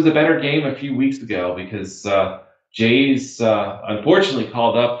 And this was a better game a few weeks ago because Jays unfortunately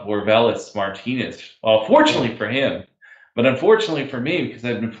called up Orvelis Martinez. Well, fortunately for him, but unfortunately for me, because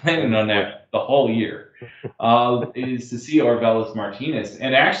I've been planning on that the whole year, is to see Orvelis Martinez.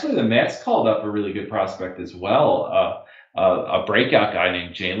 And actually, the Mets called up a really good prospect as well, a breakout guy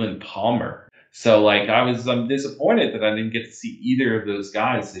named Jalen Palmer. So, I'm disappointed that I didn't get to see either of those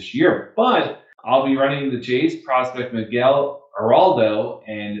guys this year. But I'll be running the Jays prospect Miguel Araldo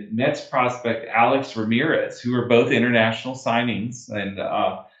and Mets prospect Alex Ramirez, who are both international signings. And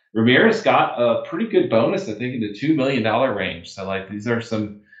Ramirez got a pretty good bonus, I think, in the $2 million range. So, these are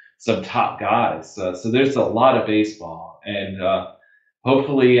some top guys. So there's a lot of baseball. And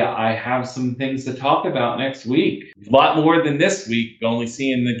hopefully I have some things to talk about next week. A lot more than this week, only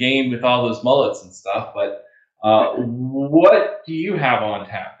seeing the game with all those mullets and stuff. But what do you have on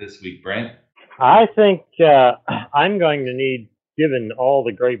tap this week, Brent? I think I'm going to need, given all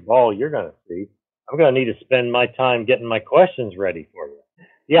the great ball you're going to see, I'm going to need to spend my time getting my questions ready for you.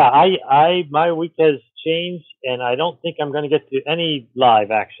 Yeah, my week has changed, and I don't think I'm going to get to any live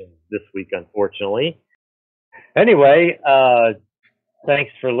action this week, unfortunately. Anyway,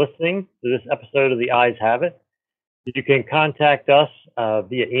 thanks for listening to this episode of The Eyes Have It. You can contact us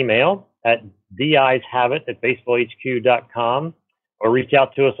via email at theeyeshaveit@baseballhq.com or reach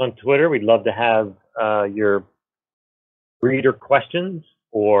out to us on Twitter. We'd love to have your reader questions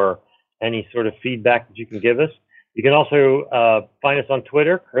or any sort of feedback that you can give us. You can also find us on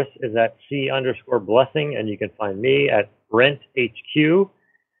Twitter. Chris is at C_blessing, and you can find me at BrentHQ.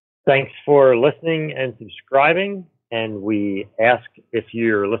 Thanks for listening and subscribing. And we ask if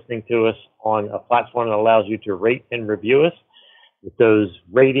you're listening to us on a platform that allows you to rate and review us. With those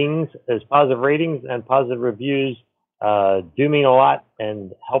ratings, as positive ratings and positive reviews, do mean a lot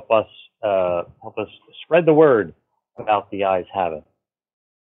and help us spread the word about The Eyes Have It.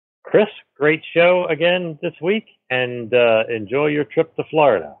 Chris, great show again this week, and enjoy your trip to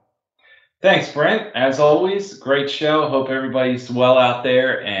Florida. Thanks, Brent. As always, great show. Hope everybody's well out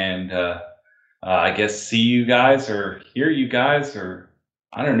there, and I guess see you guys or hear you guys, or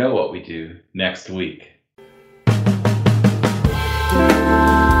I don't know what we do next week.